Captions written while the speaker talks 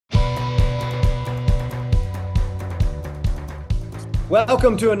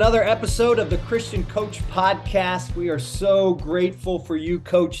Welcome to another episode of the Christian Coach Podcast. We are so grateful for you,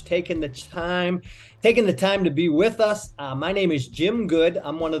 Coach, taking the time to be with us. My name is Jim Good.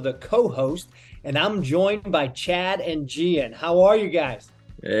 I'm one of the co-hosts, and I'm joined by Chad and Gian. How are you guys?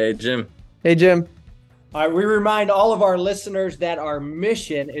 Hey, Jim. Hey, Jim. All right, we remind all of our listeners that our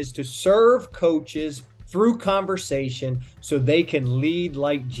mission is to serve coaches through conversation so they can lead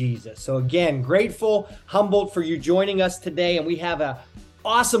like Jesus. So again, grateful, humbled for you joining us today. And we have an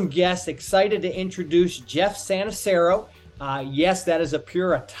awesome guest, excited to introduce Jeff Santarsiero. Yes, that is a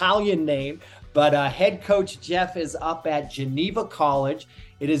pure Italian name, but head coach Jeff is up at Geneva College.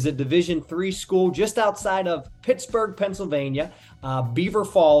 It is a Division III school just outside of Pittsburgh, Pennsylvania, Beaver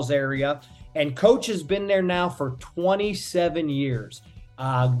Falls area. And coach has been there now for 27 years.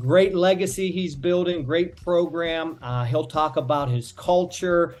 Great legacy he's building, great program. He'll talk about his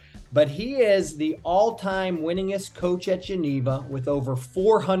culture, but he is the all-time winningest coach at Geneva with over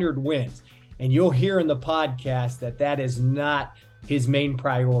 400 wins. And you'll hear in the podcast that is not his main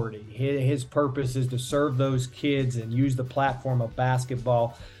priority. His purpose is to serve those kids and use the platform of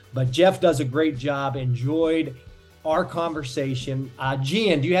basketball. But Jeff does a great job. Enjoyed our conversation.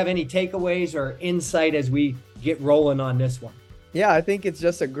 Gian, do you have any takeaways or insight as we get rolling on this one? Yeah, I think it's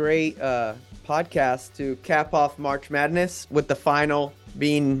just a great podcast to cap off March Madness with the final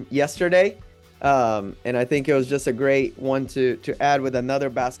being yesterday. And I think it was just a great one to add with another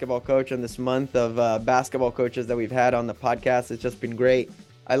basketball coach in this month of basketball coaches that we've had on the podcast. It's just been great.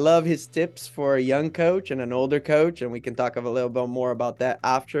 I love his tips for a young coach and an older coach, and we can talk a little bit more about that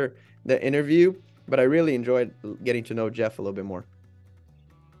after the interview. But I really enjoyed getting to know Jeff a little bit more.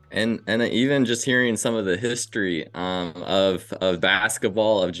 And even just hearing some of the history of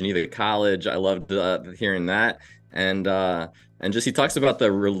basketball of Geneva College, I loved hearing that. And just he talks about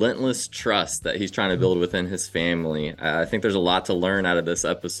the relentless trust that he's trying to build within his family. I think there's a lot to learn out of this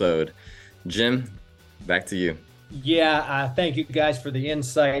episode. Jim, back to you. Yeah, thank you guys for the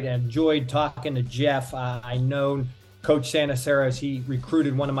insight. I enjoyed talking to Jeff. I know Coach Santarsiero, as he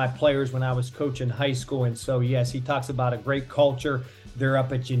recruited one of my players when I was coaching high school. And so, yes, he talks about a great culture. They're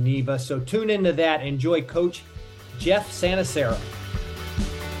up at Geneva. So tune into that. Enjoy Coach Jeff Santarsiero.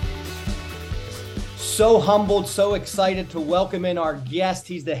 So humbled, so excited to welcome in our guest.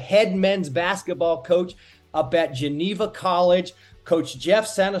 He's the head men's basketball coach up at Geneva College, Coach Jeff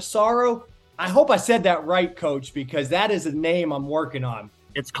Santarsiero. I hope I said that right, Coach, because that is a name I'm working on.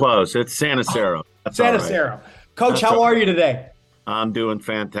 It's close. It's Santarsiero. Santarsiero. Right. Coach, how are you today? I'm doing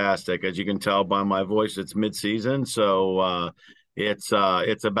fantastic. As you can tell by my voice, it's mid-season, so it's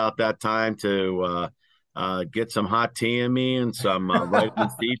about that time to get some hot tea in me and some vitamin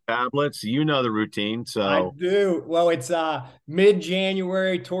C tablets. You know the routine. So I do. Well, it's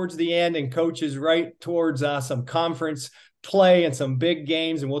mid-January towards the end, and Coach is right towards some conference play and some big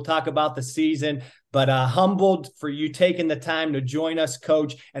games, and we'll talk about the season. But humbled for you taking the time to join us,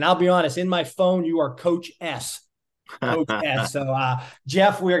 Coach. And I'll be honest, in my phone, you are Coach S. Coach S. So,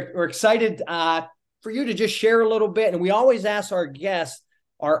 Jeff, we're excited for you to just share a little bit. And we always ask our guests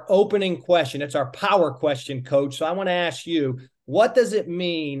our opening question. It's our power question, Coach. So I want to ask you, what does it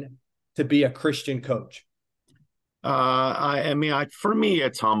mean to be a Christian coach? For me,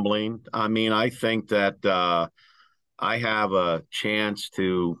 it's humbling. I think that I have a chance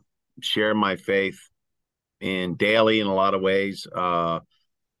to share my faith daily in a lot of ways, not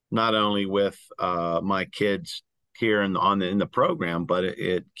only with my kids here in the program, but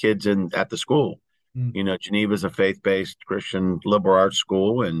kids at the school. You know, Geneva is a faith-based Christian liberal arts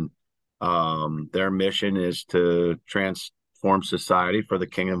school, and their mission is to transform society for the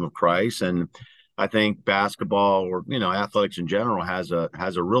kingdom of Christ. And I think basketball, or athletics in general, has a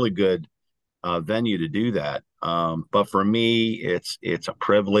really good venue to do that. But for me, it's a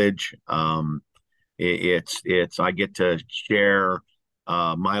privilege. I get to share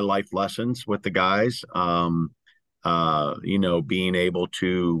my life lessons with the guys. Being able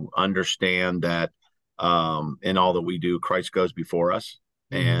to understand that in all that we do, Christ goes before us,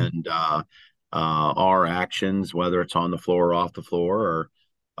 and our actions, whether it's on the floor or off the floor,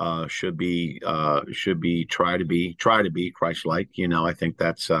 or should be try to be Christ-like. I think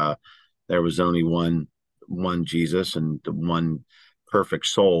that's there was only one Jesus and one perfect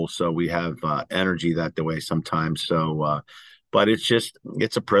soul, so we have energy that the way sometimes. So, but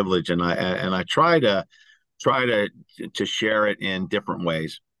it's a privilege, and I try to share it in different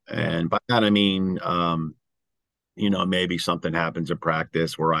ways. And by that, I mean, maybe something happens in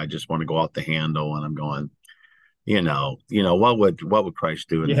practice where I just want to go off the handle, and I'm going, what would Christ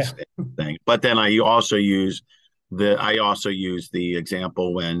do in this thing? But then I also use the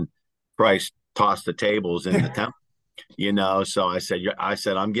example when Christ tossed the tables in the temple. So I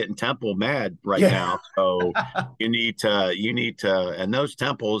said, I'm getting temple mad right Yeah. now. So you need to, and those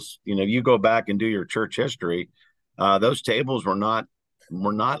temples, you go back and do your church history. Those tables were not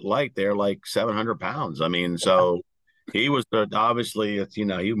light. They're like 700 pounds. I mean, so he was obviously,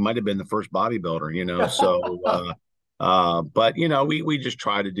 he might've been the first bodybuilder, so, but we just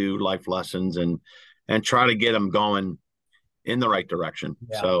try to do life lessons and try to get them going in the right direction.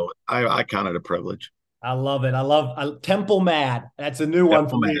 Yeah. So I count it a privilege. I love it. Temple Mad. That's a new one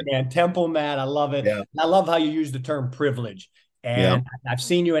for Temple me, man. man. Temple Mad. I love it. Yeah. I love how you use the term privilege. Yeah. And I've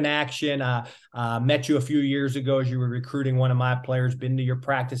seen you in action. Met you a few years ago as you were recruiting one of my players, been to your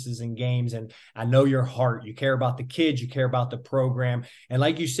practices and games, and I know your heart. You care about the kids, you care about the program. And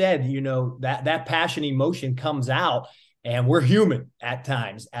like you said, that passion, emotion comes out, and we're human at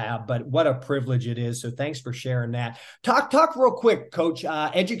times, but what a privilege it is. So thanks for sharing that. Talk real quick, Coach.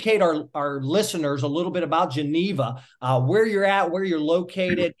 Educate our listeners a little bit about Geneva, where you're at, where you're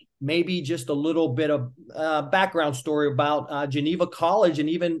located, maybe just a little bit of background story about Geneva College, and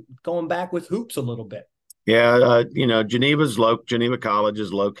even going back with hoops a little bit. Yeah, Geneva College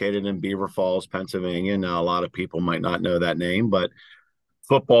is located in Beaver Falls, Pennsylvania. Now, a lot of people might not know that name, but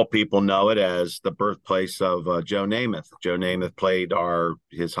football people know it as the birthplace of Joe Namath. Joe Namath played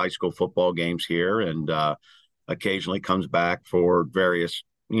his high school football games here, and occasionally comes back for various,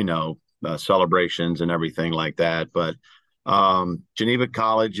 celebrations and everything like that. But Geneva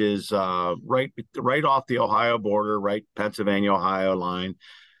College is right off the Ohio border, right Pennsylvania Ohio line.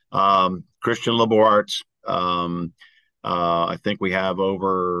 Christian liberal arts. I think we have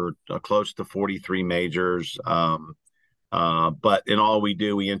over close to 43 majors. But in all we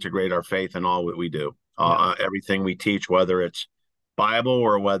do, we integrate our faith in all that we do. Everything we teach, whether it's Bible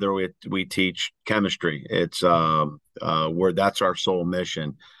or whether we teach chemistry, it's where that's our sole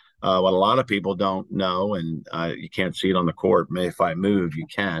mission. What a lot of people don't know, and you can't see it on the court. Maybe if I move, you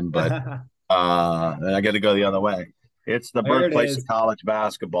can, but and I got to go the other way. It's the There it birthplace is. of college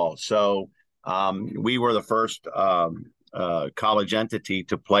basketball. So we were the first college entity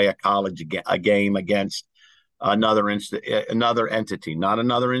to play a game against another entity, not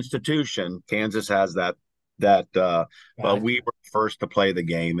another institution. Kansas has that, but we were first to play the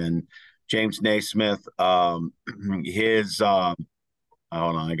game. And James Naismith, his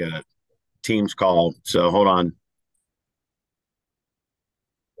hold on, I got a team's call, so hold on.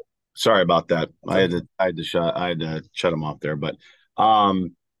 Sorry about that. I had to shut him off there. But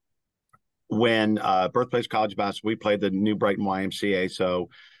when birthplace college basketball, we played the New Brighton YMCA. So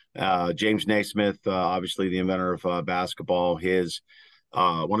James Naismith, obviously the inventor of basketball,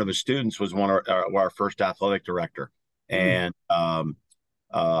 one of his students was our first athletic director, and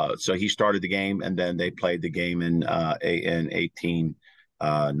so he started the game, and then they played the game in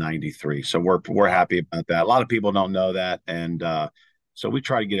 1893. So we're happy about that. A lot of people don't know that, and so we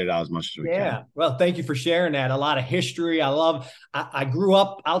try to get it out as much as we can. Well, thank you for sharing that. A lot of history. I grew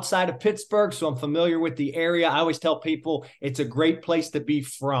up outside of Pittsburgh, so I'm familiar with the area. I always tell people it's a great place to be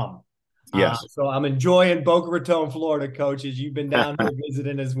from. Yes. So I'm enjoying Boca Raton, Florida, coaches. You've been down here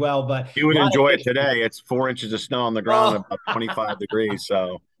visiting as well, but you would enjoy it today. It's 4 inches of snow on the ground and about 25 degrees.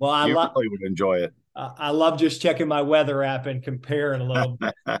 So you really would enjoy it. I love just checking my weather app and comparing a little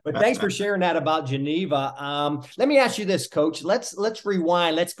bit. But thanks for sharing that about Geneva. Let me ask you this, Coach. Let's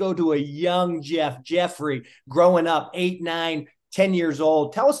rewind. Let's go to a young Jeffrey, growing up 8, 9, 10 years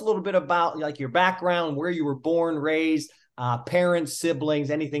old. Tell us a little bit about like your background, where you were born, raised, parents, siblings,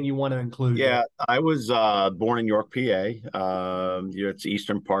 anything you want to include. Yeah, I was born in York, PA. It's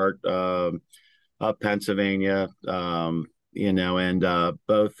eastern part of Pennsylvania. And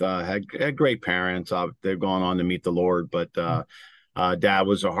both had great parents. They've gone on to meet the Lord, but dad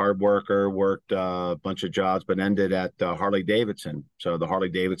was a hard worker, worked a bunch of jobs, but ended at Harley Davidson. So the Harley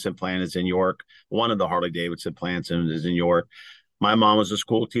Davidson plant is in York. One of the Harley Davidson plants is in York. My mom was a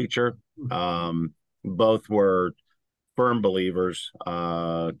school teacher. Both were firm believers,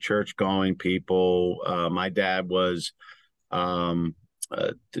 church going people. My dad was tough,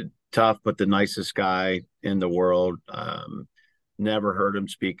 but the nicest guy in the world. Never heard him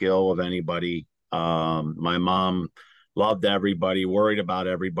speak ill of anybody. My mom loved everybody, worried about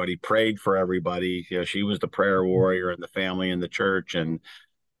everybody, prayed for everybody. She was the prayer warrior in the family and the church, and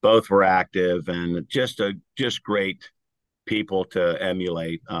both were active and just great people to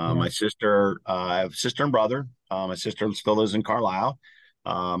emulate. My sister, I have a sister and brother. My sister still lives in Carlisle.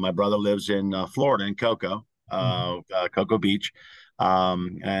 My brother lives in Florida, in Cocoa Beach.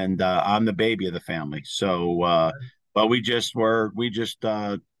 And I'm the baby of the family. So, but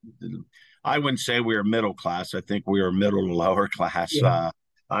I wouldn't say we were middle class. I think we were middle to lower class.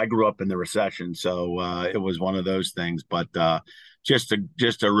 I grew up in the recession, so it was one of those things. But just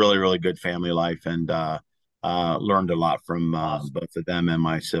a really really good family life, and learned a lot from Awesome. both of them and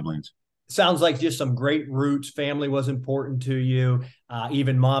my siblings. Sounds like just some great roots. Family was important to you,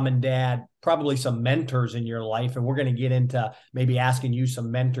 even mom and dad, probably some mentors in your life. And we're going to get into maybe asking you some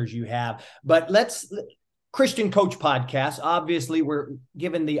mentors you have. But Christian Coach Podcast, obviously, we're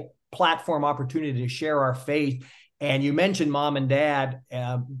given the platform opportunity to share our faith. And you mentioned mom and dad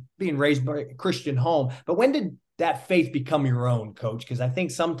being raised by a Christian home. But when did that faith become your own, Coach? Because I think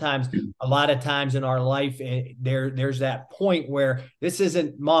sometimes, a lot of times in our life, there's that point where this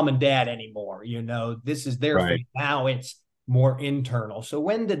isn't mom and dad anymore. This is their Right. faith. Now it's more internal. So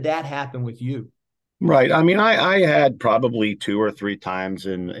when did that happen with you? Right. I mean, I had probably two or three times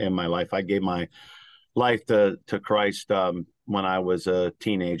in my life. I gave my life to Christ when I was a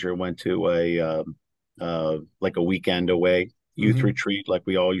teenager. Went to a like a weekend away youth Mm-hmm. retreat, like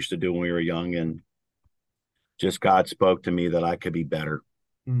we all used to do when we were young, and just God spoke to me that I could be better,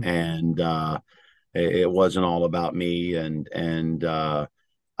 Mm-hmm. and it wasn't all about me, and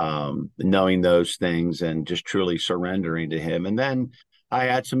knowing those things and just truly surrendering to Him. And then I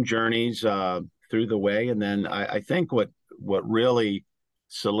had some journeys through the way, and then I think what really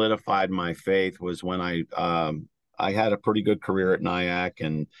solidified my faith was when I had a pretty good career at NIAC,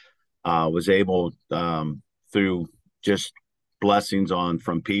 and was able through just blessings on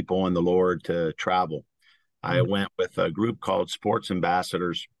from people and the Lord to travel. I went with a group called Sports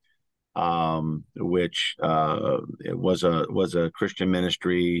Ambassadors, which it was a Christian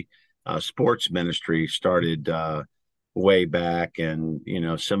ministry, sports ministry started way back, and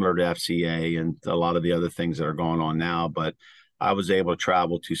similar to FCA and a lot of the other things that are going on now. But I was able to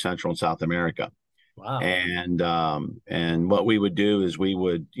travel to Central and South America, Wow. and what we would do is we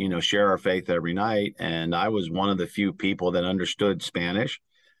would share our faith every night, and I was one of the few people that understood Spanish.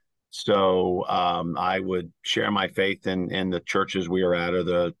 So I would share my faith in the churches we were at, or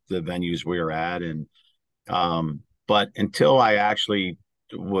the venues we were at, and but until I actually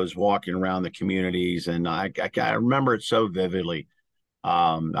was walking around the communities, and I remember it so vividly.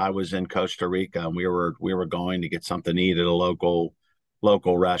 I was in Costa Rica, and we were going to get something to eat at a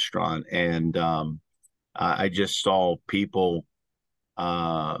local restaurant, and I just saw people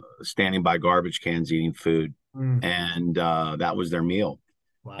standing by garbage cans eating food, Mm. and that was their meal.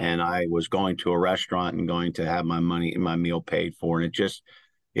 Wow. And I was going to a restaurant and going to have my meal paid for, and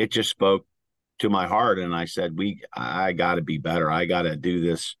it just spoke to my heart. And I said, I got to be better. I got to do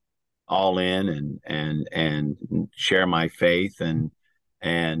this all in, and share my faith. And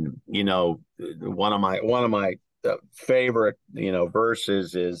one of my favorite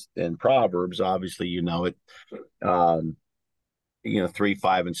verses is in Proverbs. Obviously, it. Um, 3,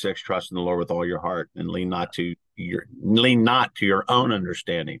 5, and 6. Trust in the Lord with all your heart, and lean not to your own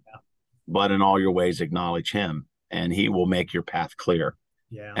understanding, but in all your ways acknowledge Him, and He will make your path clear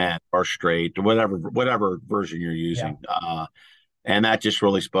Yeah. and or straight, whatever version you're Yeah. using. And that just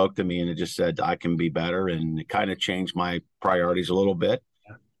really spoke to me, and it just said I can be better, and it kind of changed my priorities a little bit,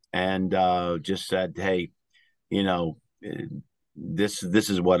 Yeah. and just said, hey, you know. This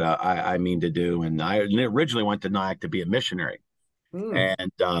is what I mean to do, and I originally went to NIAC to be a missionary, Mm.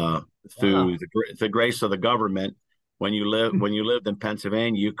 and Wow. through the grace of the government, when you lived in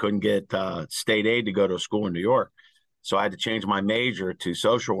Pennsylvania, you couldn't get state aid to go to a school in New York, so I had to change my major to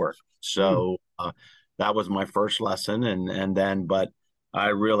social work. Mm. So that was my first lesson, and then, but I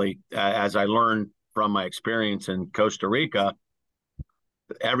really, as I learned from my experience in Costa Rica,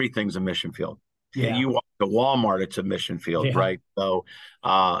 everything's a mission field. Yeah. You walk to Walmart, it's a mission field, Yeah. right? So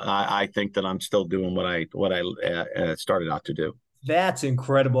I think that I'm still doing what I started out to do. That's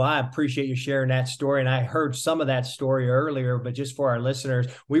incredible. I appreciate you sharing that story. And I heard some of that story earlier, but just for our listeners,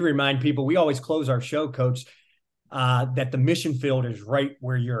 we remind people, we always close our show, Coach, that the mission field is right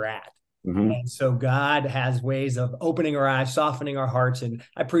where you're at. Mm-hmm. And so God has ways of opening our eyes, softening our hearts. And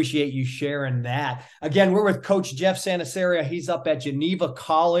I appreciate you sharing that. Again, we're with Coach Jeff Santarsiero. He's up at Geneva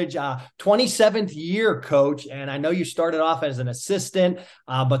College, 27th year, Coach. And I know you started off as an assistant,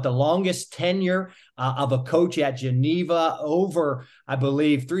 but the longest tenure of a coach at Geneva, over, I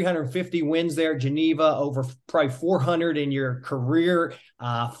believe, 350 wins there at Geneva, over probably 400 in your career,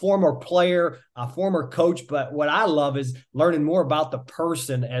 former player, former coach. But what I love is learning more about the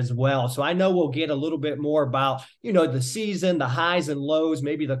person as well. So I know we'll get a little bit more about, the season, the highs and lows,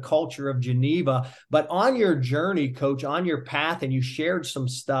 maybe the culture of Geneva. But on your journey, Coach, on your path, and you shared some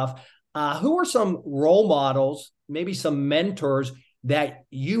stuff, who are some role models, maybe some mentors that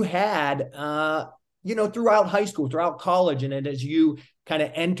you had, throughout high school, throughout college, and as you kind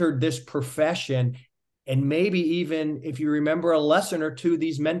of entered this profession, And maybe even if you remember a lesson or two,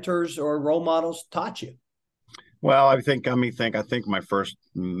 these mentors or role models taught you. Well, I think my first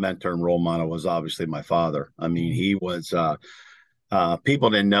mentor and role model was obviously my father. I mean, he was people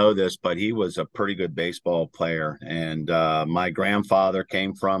didn't know this, but he was a pretty good baseball player. And my grandfather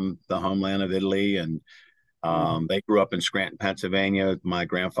came from the homeland of Italy, and they grew up in Scranton, Pennsylvania. My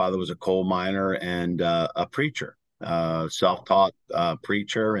grandfather was a coal miner and a preacher, self-taught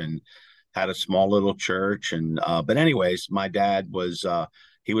preacher, and had a small little church. And but anyways, my dad was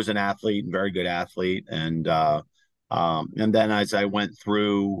he was an athlete, very good athlete, and then as I went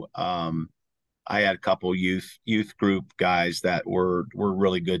through, I had a couple youth group guys that were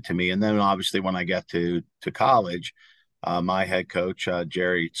really good to me. And then obviously when I got to college, my head coach,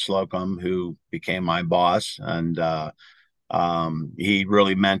 Jerry Slocum, who became my boss, and he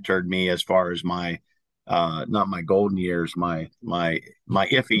really mentored me as far as my not my golden years, my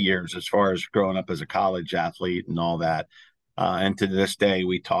iffy years, as far as growing up as a college athlete and all that. And to this day,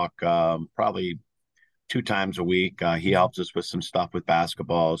 we talk probably 2 times a week. He helps us with some stuff with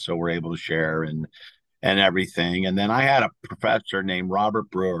basketball, so we're able to share and everything. And then I had a professor named Robert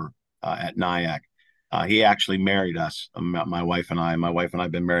Brewer at Nyack. He actually married us, my wife and I. My wife and I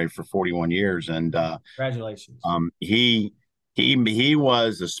have been married for 41 years, and Congratulations. he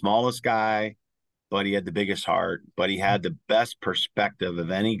was the smallest guy, but he had the biggest heart. But he had the best perspective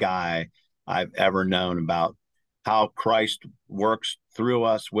of any guy I've ever known about how Christ works through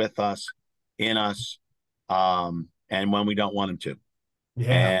us, with us, in us, and when we don't want him to.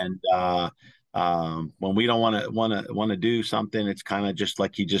 Yeah. And when we don't want to do something, it's kind of just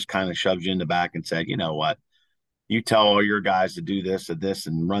like he just kind of shoves you in the back and said, you know what, you tell all your guys to do this or this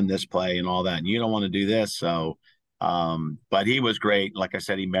and run this play and all that, and you don't want to do this. So but he was great. Like I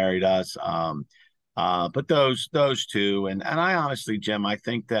said, he married us. But those two, and I honestly, Jim, I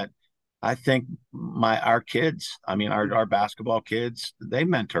think our kids, I mean, our basketball kids, they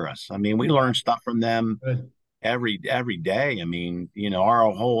mentor us. I mean, we learn stuff from them Good. every day. I mean,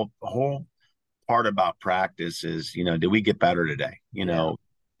 our whole part about practice is, do we get better today?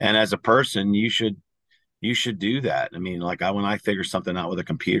 And as a person, you should do that. I mean, like when I figure something out with a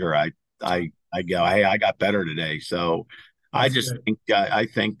computer, I go, hey, I got better today. So That's good. I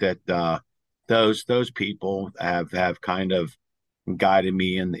think that those people have kind of guided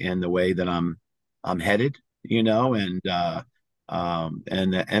me in the way that I'm headed, and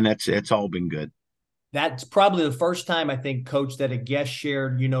it's all been good. That's probably the first time I think, Coach, that a guest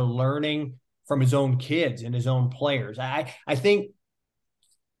shared, learning from his own kids and his own players. I think,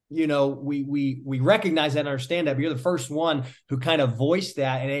 we recognize that and understand that, but you're the first one who kind of voiced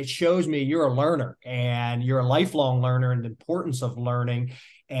that. And it shows me you're a learner and you're a lifelong learner, and the importance of learning.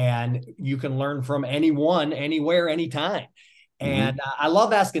 And you can learn from anyone, anywhere, anytime. And I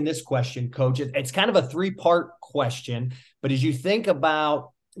love asking this question, Coach. It's kind of a 3-part question, but as you think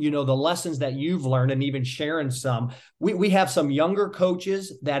about, the lessons that you've learned and even sharing some, we have some younger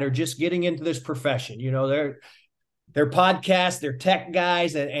coaches that are just getting into this profession. They're podcasts, they're tech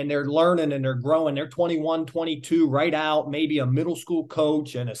guys, and they're learning and they're growing. They're 21, 22, right out, maybe a middle school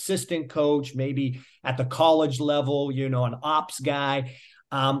coach, an assistant coach, maybe at the college level, an ops guy.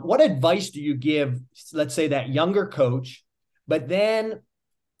 What advice do you give, let's say, that younger coach, but then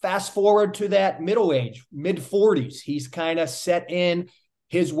fast forward to that middle age, mid-40s, he's kind of set in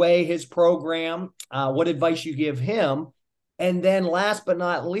his way, his program, what advice you give him? And then last but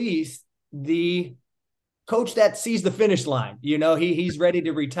not least, the coach that sees the finish line, he's ready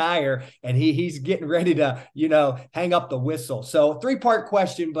to retire and he's getting ready to, hang up the whistle. So 3-part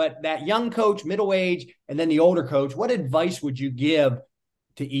question, but that young coach, middle age, and then the older coach, what advice would you give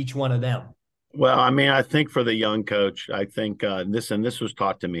to each one of them? Well, I mean, I think for the young coach, I think this was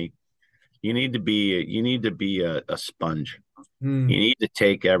taught to me. You need to be a sponge. You need to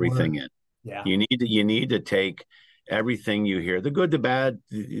take everything in. Yeah. You need to take everything you hear, the good, the bad,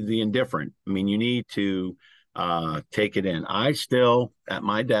 the indifferent. I mean, you need to take it in. I still, at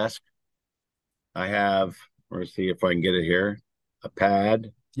my desk, I have, let's see if I can get it here, a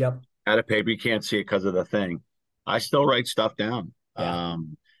pad, Yep. pad of paper. You can't see it because of the thing. I still write stuff down. Yeah.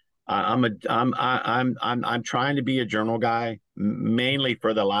 I'm trying to be a journal guy, mainly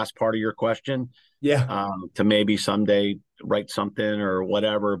for the last part of your question. Yeah. To maybe someday write something or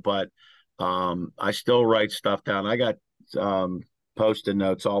whatever, but I still write stuff down. I got post-it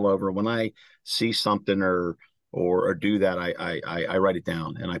notes all over. When I see something or do that, I write it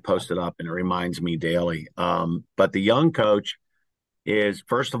down and I post it up, and it reminds me daily. But the young coach is,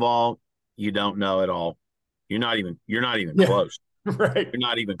 first of all, you don't know it all. You're not even close. Right. You're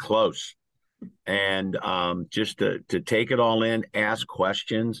not even close. And just to take it all in, ask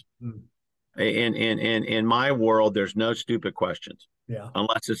questions. In my world, there's no stupid questions. Yeah.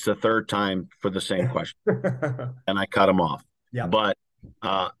 Unless it's the third time for the same question, and I cut them off. Yeah. But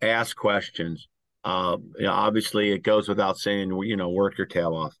ask questions. Obviously, it goes without saying. Work your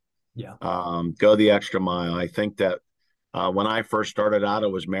tail off. Yeah. Go the extra mile. I think that when I first started out, I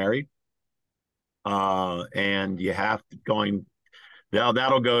was married, and you have to going. Now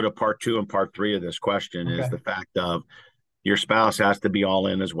that'll go to part 2 and part 3 of this question. Okay. Is the fact of your spouse has to be all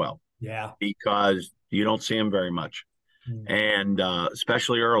in as well. Yeah. Because you don't see them very much. And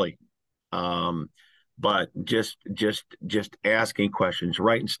especially early. But just asking questions,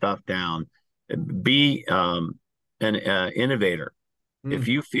 writing stuff down, be an innovator. If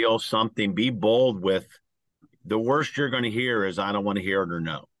you feel something, be bold with. The worst you're going to hear is, I don't want to hear it, or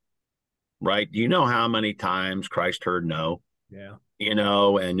no. Right? Do you know how many times Christ heard no? Yeah. And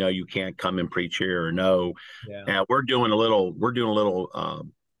no, you can't come and preach here, or no. Yeah. And we're doing a little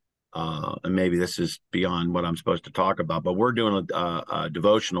and maybe this is beyond what I'm supposed to talk about, but we're doing a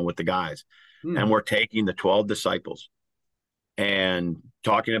devotional with the guys, and we're taking the 12 disciples and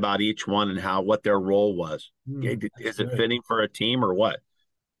talking about each one and what their role was. Is it fitting for a team or what?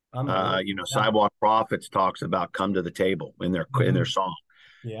 Sidewalk Prophets talks about come to the table in their song.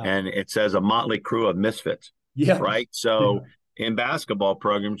 Yeah. And it says a motley crew of misfits. Yeah. Right. So in basketball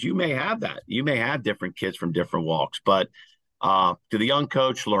programs, you may have that. You may have different kids from different walks, but to the young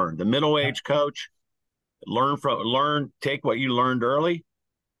coach, learn. The middle-aged coach, take what you learned early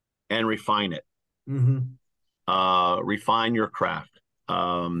and refine it. Refine your craft.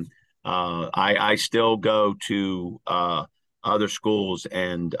 I still go to other schools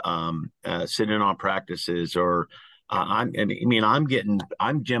and sit in on practices, or I'm getting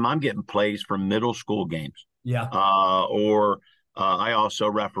plays from middle school games. Yeah. I also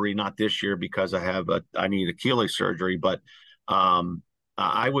referee, not this year because I need Achilles surgery, but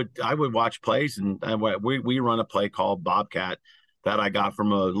I would watch plays, and we run a play called Bobcat that I got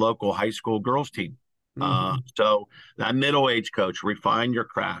from a local high school girls team. So that middle-aged coach, refine your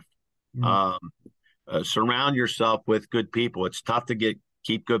craft. Surround yourself with good people. It's tough to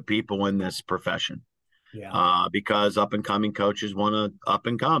keep good people in this profession. Yeah. Because up and coming coaches want to up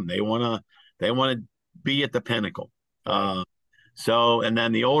and come. They want to be at the pinnacle. Right. And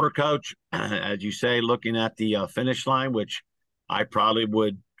then the older coach, as you say, looking at the finish line, which I probably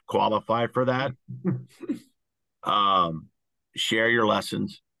would qualify for that. Share your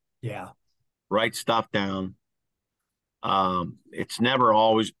lessons. Yeah. Write stuff down. It's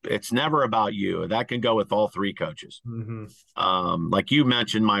never about you. That can go with all 3 coaches. Like you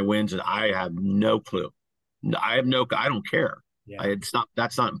mentioned, my wins, and I have no clue. I don't care. Yeah.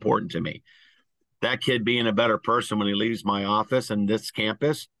 That's not important to me. That kid being a better person when he leaves my office and this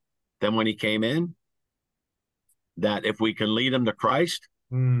campus than when he came in, that if we can lead him to Christ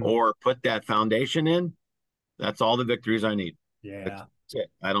or put that foundation in, that's all the victories I need. Yeah. That's it.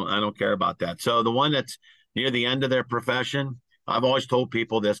 I don't care about that. So the one that's near the end of their profession, I've always told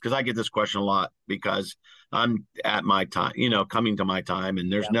people this, because I get this question a lot, because I'm at my time, coming to my time,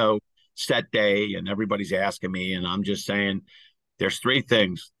 and there's no set day, and everybody's asking me, and I'm just saying there's 3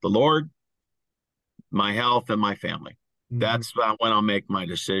 things: the Lord, my health, and my family. That's when I'll make my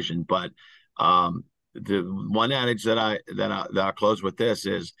decision. But the one adage that I'll close with this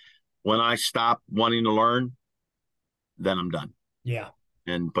is, when I stop wanting to learn, then I'm done. Yeah.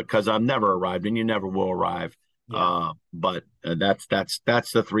 And because I've never arrived, and you never will arrive. Yeah. But that's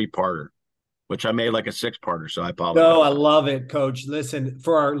the 3-parter, which I made like a 6-parter. So I apologize. No, I love it, Coach. Listen,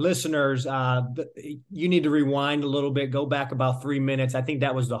 for our listeners, you need to rewind a little bit, go back about 3 minutes. I think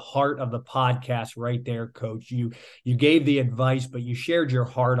that was the heart of the podcast right there, Coach. You gave the advice, but you shared your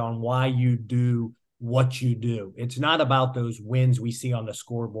heart on why you do what you do. It's not about those wins we see on the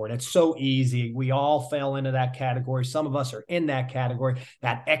scoreboard. It's so easy. We all fell into that category. Some of us are in that category,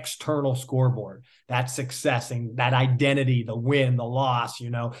 that external scoreboard, that success and that identity, the win, the loss,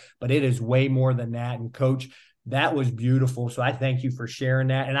 but it is way more than that. And Coach, that was beautiful. So I thank you for sharing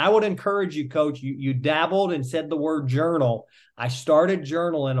that. And I would encourage you, Coach, you dabbled and said the word journal. I started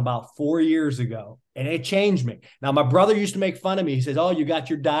journaling about 4 years ago, and it changed me. Now, my brother used to make fun of me. He says, "Oh, you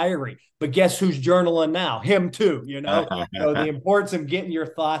got your diary." But guess who's journaling now? Him too, So the importance of getting your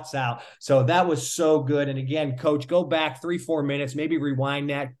thoughts out. So that was so good. And again, Coach, go back 3-4 minutes, maybe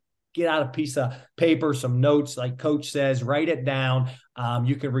rewind that, get out a piece of paper, some notes, like Coach says, write it down.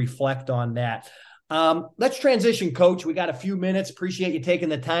 You can reflect on that. Let's transition, Coach. We got a few minutes. Appreciate you taking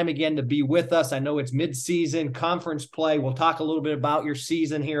the time again to be with us. I know it's mid-season conference play. We'll talk a little bit about your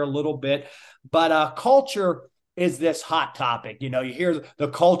season here a little bit, but culture is this hot topic. You hear the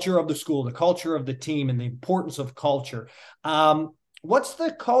culture of the school, the culture of the team, and the importance of culture. What's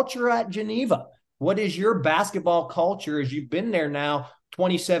the culture at Geneva? What is your basketball culture as you've been there now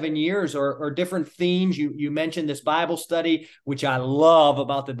 27 years, or different themes? You mentioned this Bible study, which I love,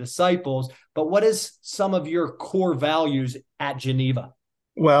 about the disciples, but what is some of your core values at Geneva?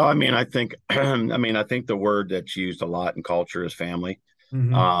 Well, I mean, I think, I think the word that's used a lot in culture is family.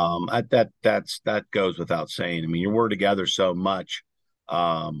 Mm-hmm. That goes without saying. I mean, we're together so much,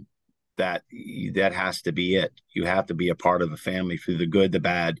 um, that that has to be it. You have to be a part of a family through the good, the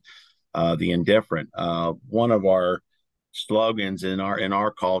bad, the indifferent. One of our slogans in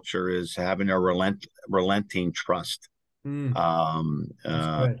our culture is having a relenting trust. Mm, Um, that's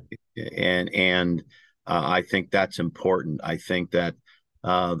uh, good. and I think that's important. I think that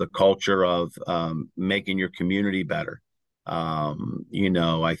the culture of making your community better.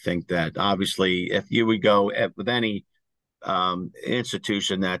 I think that obviously, if you would go with any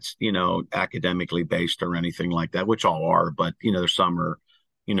institution that's academically based or anything like that, which all are, but there's some are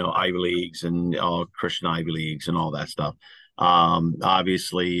Ivy Leagues and all Christian Ivy Leagues and all that stuff.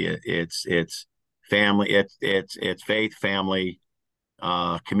 Obviously, it's family, it's faith, family,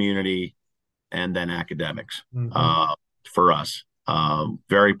 community, and then academics. Mm-hmm. uh, for us.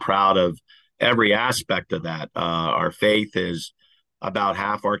 Very proud of every aspect of that. Our faith is about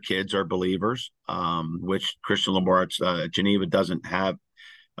half our kids are believers, which Christian liberal arts Geneva doesn't have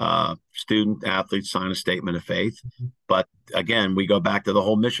student athletes sign a statement of faith. But again, we go back to the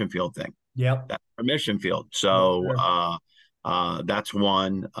whole mission field thing. Yep. That's our mission field. Yes, So sir. that's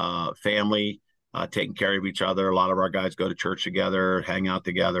one. Family, taking care of each other. A lot of our guys go to church together, hang out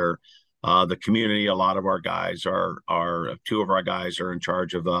together. The community, a lot of our guys are two of our guys are in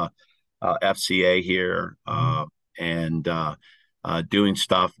charge of FCA here, Mhm. and doing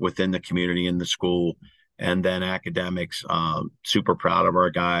stuff within the community in the school. And then academics, super proud of our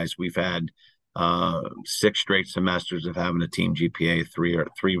guys. We've had 6 straight semesters of having a team GPA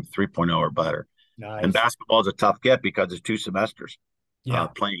 3.0 or better. And Nice. basketball is a tough get because it's 2 semesters Yeah.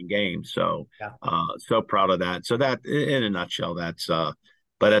 playing games. So Yeah. so proud of that. So that, in a nutshell, that's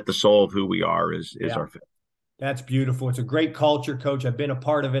but at the soul of who we are is Yeah. our fit. That's beautiful. It's a great culture, Coach. I've been a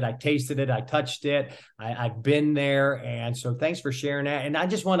part of it. I tasted it. I touched it. I've been there. And so thanks for sharing that. And I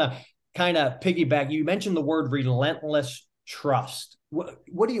just want to kind of piggyback. You mentioned the word relentless trust. What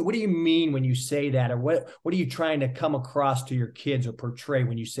do you mean when you say that? Or what are you trying to come across to your kids or portray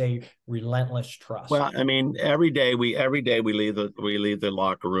when you say relentless trust? Well, I mean, every day we leave the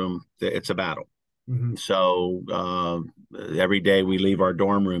locker room, it's a battle. Mm-hmm. So every day we leave our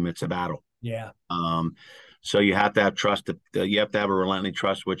dorm room, it's a battle. Yeah. Um, so you have to have trust. You have to have a relentless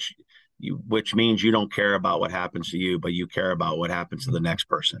trust, which means you don't care about what happens to you, but you care about what happens to the next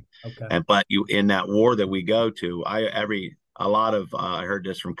person. Okay. And but you, in that war that we go to, a lot of I heard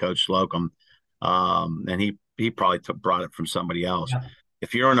this from Coach Slocum, and he probably brought it from somebody else. Yeah.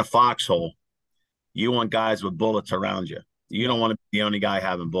 If you're in a foxhole, you want guys with bullets around you. You Yeah. don't want to be the only guy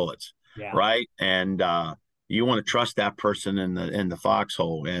having bullets, Yeah. right? And you want to trust that person in the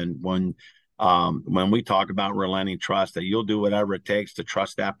foxhole. And when we talk about relenting trust, that you'll do whatever it takes to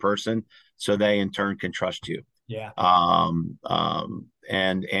trust that person, so they in turn can trust you. Yeah.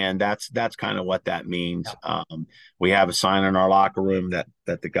 And that's kind of what that means. Yeah. We have a sign in our locker room that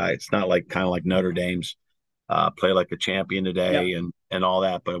the guy. It's not like kind of like Notre Dame's play like a champion Yeah. today and all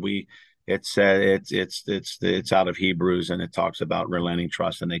that, but it's out of Hebrews, and it talks about relenting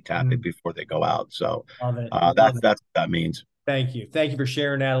trust, and they tap it Mm. before they go out. So Love it. that's Love it. what that means. Thank you. Thank you for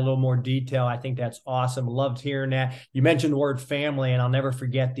sharing that a little more detail. I think that's awesome. Loved hearing that. You mentioned the word family, and I'll never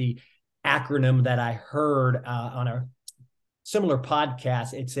forget the acronym that I heard on a similar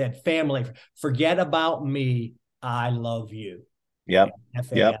podcast. It said, family, forget about me. I love you. Yep.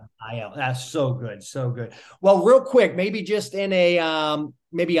 Yep. FAMIL. That's so good. So good. Well, real quick, maybe just in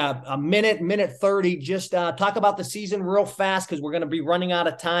maybe a minute 30, just talk about the season real fast, because we're going to be running out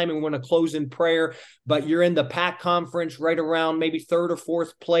of time and we're going to close in prayer. But you're in the PAC conference right around maybe third or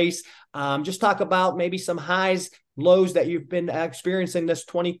fourth place. Just talk about maybe some highs, lows that you've been experiencing this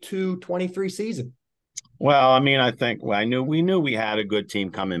 22-23 season. Well, I mean, I think we knew we had a good team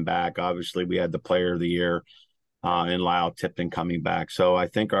coming back. Obviously, we had the player of the year in Lyle Tipton coming back. So I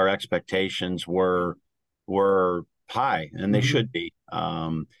think our expectations were high, and they should be.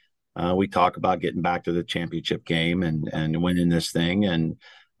 We talk about getting back to the championship game and winning this thing. And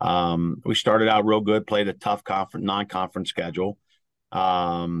we started out real good, played a tough non-conference schedule.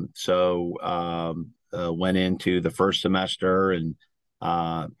 Went into the first semester and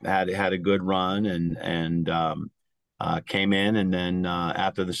had a good run and came in. And then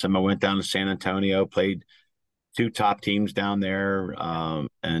after the summer, went down to San Antonio, played 2 top teams down there,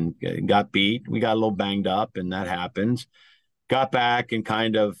 and got beat. We got a little banged up, and that happens. got back and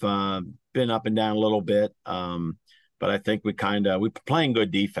kind of been up and down a little bit. But I think we're playing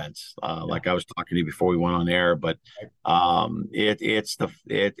good defense, like I was talking to you before we went on air. But that's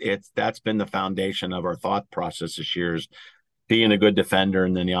been the foundation of our thought process this year, is being a good defender,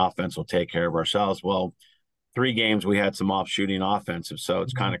 and then the offense will take care of ourselves. Well, 3 games we had some off shooting offensive, so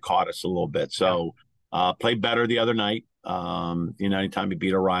it's kind of caught us a little bit. So played better the other night. Anytime you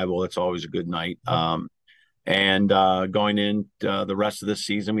beat a rival, it's always a good night. And going in the rest of the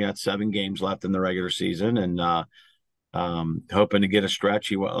season, we had 7 games left in the regular season, and hoping to get a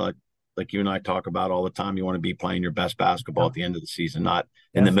stretch. Like you and I talk about all the time, you want to be playing your best basketball at the end of the season, not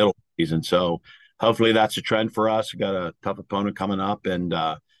in the middle of the season. So hopefully that's a trend for us. We got a tough opponent coming up, and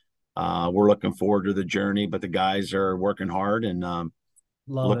we're looking forward to the journey. But the guys are working hard and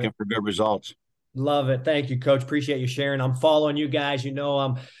looking for good results. Love it. Thank you, Coach. Appreciate you sharing. I'm following you guys.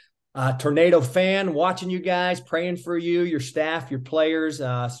 I'm a Tornado fan, watching you guys, praying for you, your staff, your players.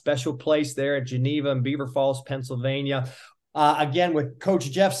 Special place there at Geneva and Beaver Falls, Pennsylvania. Again, with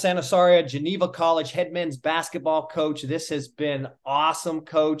Coach Jeff Santarsiero, Geneva College head men's basketball coach. This has been awesome,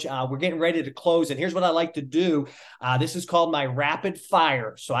 Coach. We're getting ready to close, and here's what I like to do. This is called my rapid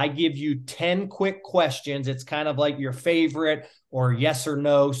fire. So I give you 10 quick questions. It's kind of like your favorite or yes or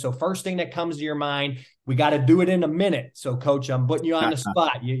no. So first thing that comes to your mind, we got to do it in a minute. So, Coach, I'm putting you on the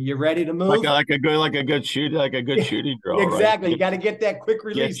spot. You ready to move? Like a good shooting drill. Exactly. Right? You got to get that quick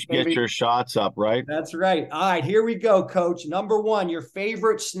release. Get your shots up, right? That's right. All right, here we go, Coach. Number 1, your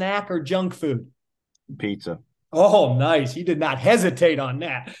favorite snack or junk food? Pizza. Oh, nice. He did not hesitate on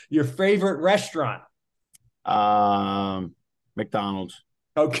that. Your favorite restaurant? McDonald's.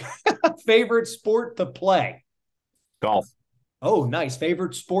 Okay. Favorite sport to play? Golf. Oh, nice.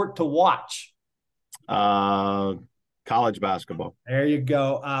 Favorite sport to watch? College basketball. There you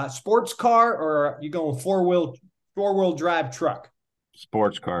go. Sports car, or are you going four-wheel drive truck?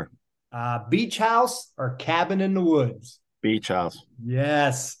 Sports car. Beach house or cabin in the woods? Beach house.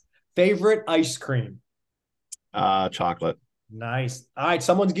 Yes. Favorite ice cream? Chocolate. Nice. All right.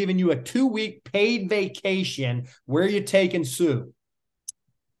 Someone's giving you a 2-week paid vacation. Where are you taking Sue?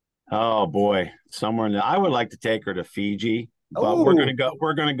 Oh boy, I would like to take her to Fiji, but we're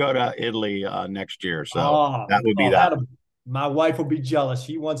gonna go to Italy next year. So that would be that. My wife will be jealous.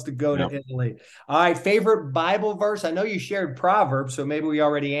 She wants to go to Italy. All right. Favorite Bible verse? I know you shared Proverbs, so maybe we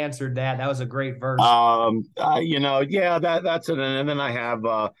already answered that. That was a great verse. That's it. And then I have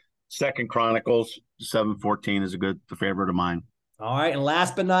 2 Chronicles 7:14 is a favorite of mine. All right. And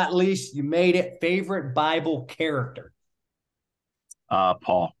last but not least, you made it. Favorite Bible character?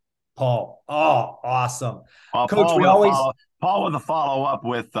 Paul. Paul. Oh, awesome. Coach, Paul with a follow-up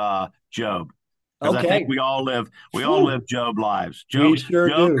with Job. Because I think we all live Job lives.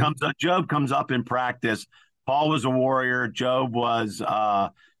 Job comes up in practice. Paul was a warrior. Job was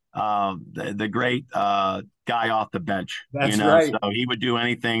the great guy off the bench. That's right. So he would do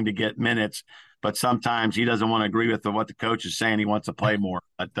anything to get minutes, but sometimes he doesn't want to agree with what the coach is saying. He wants to play more.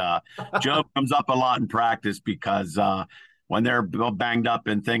 But Job comes up a lot in practice because when they're banged up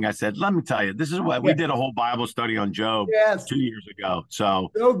and thing, I said, let me tell you, this is what we did a whole Bible study on Job 2 years ago.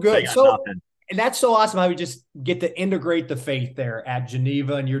 So good. And that's so awesome how we just get to integrate the faith there at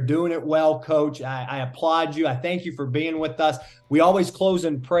Geneva, and you're doing it well, Coach. I applaud you. I thank you for being with us. We always close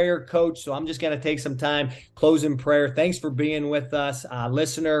in prayer, Coach, so I'm just going to take some time, close in prayer. Thanks for being with us.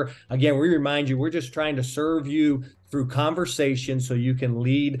 Listener, again, we remind you, we're just trying to serve you through conversation so you can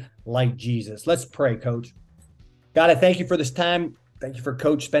lead like Jesus. Let's pray, Coach. God, I thank you for this time. Thank you for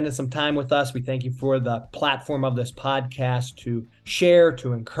Coach spending some time with us. We thank you for the platform of this podcast to share,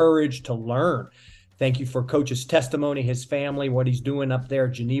 to encourage, to learn. Thank you for Coach's testimony, his family, what he's doing up there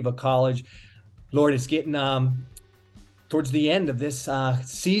at Geneva College. Lord, it's getting towards the end of this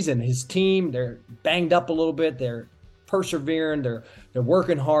season. His team, they're banged up a little bit. They're persevering. They're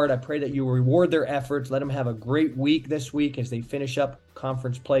working hard. I pray that you reward their efforts. Let them have a great week this week as they finish up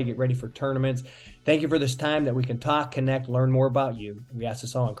conference play, get ready for tournaments. Thank you for this time that we can talk, connect, learn more about you. We ask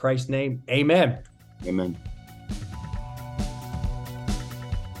this all in Christ's name. Amen. Amen.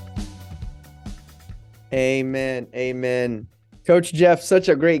 Amen. Amen. Coach Jeff, such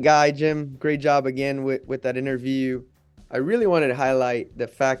a great guy, Jim. Great job again with that interview. I really wanted to highlight the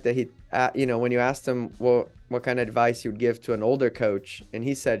fact that he, when you asked him what kind of advice you would give to an older coach, and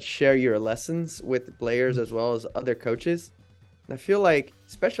he said, share your lessons with the players as well as other coaches. I feel like,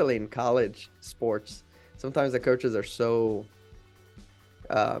 especially in college sports, sometimes the coaches are so,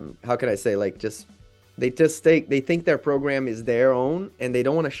 how can I say, they think their program is their own, and they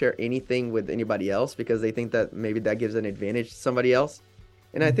don't want to share anything with anybody else because they think that maybe that gives an advantage to somebody else.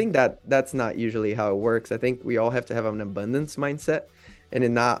 And I think that that's not usually how it works. I think we all have to have an abundance mindset, and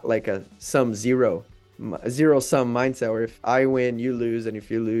then not like a zero sum mindset where if I win, you lose, and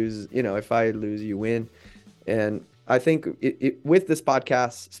if you lose, if I lose, you win. And I think with this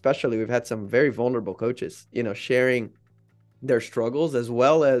podcast, especially, we've had some very vulnerable coaches, sharing their struggles as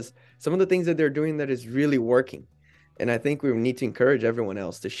well as some of the things that they're doing that is really working. And I think we need to encourage everyone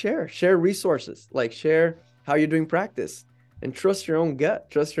else to share resources, like share how you're doing practice, and trust your own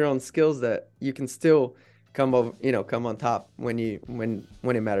gut, trust your own skills that you can still come on top when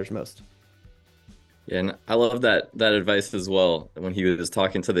it matters most. Yeah, and I love that advice as well when he was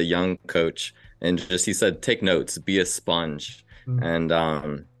talking to the young coach, and he said, take notes, be a sponge. And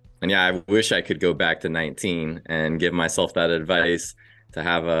yeah, I wish I could go back to 19 and give myself that advice, to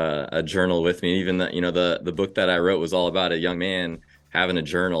have a journal with me. Even that, the book that I wrote was all about a young man having a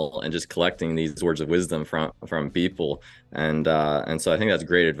journal and just collecting these words of wisdom from people. And so I think that's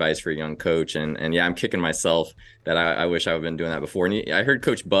great advice for a young coach. And yeah, I'm kicking myself that I wish I would have been doing that before. And I heard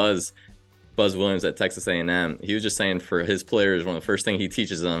Coach Buzz Williams at Texas A&M, he was just saying for his players, one of the first things he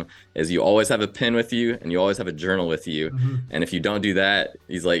teaches them is you always have a pen with you and you always have a journal with you. And if you don't do that,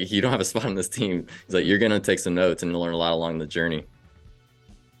 he's like, you don't have a spot on this team. He's like, you're going to take some notes and learn a lot along the journey.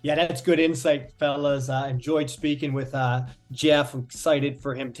 Yeah, that's good insight, fellas. I enjoyed speaking with Jeff. I'm excited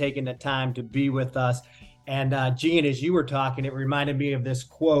for him taking the time to be with us. And Gian, as you were talking, it reminded me of this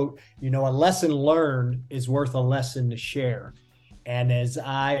quote, a lesson learned is worth a lesson to share. And as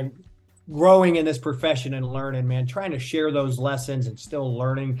I'm growing in this profession and learning, man, trying to share those lessons and still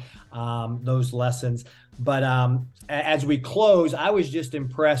learning those lessons. But as we close, I was just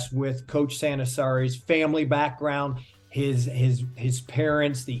impressed with Coach Santarsieri's family background, his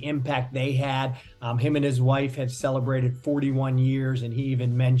parents, the impact they had. Him and his wife have celebrated 41 years, and he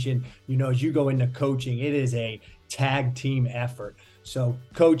even mentioned, as you go into coaching, it is a tag team effort. So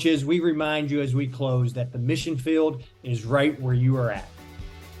coaches, we remind you as we close that the mission field is right where you are at.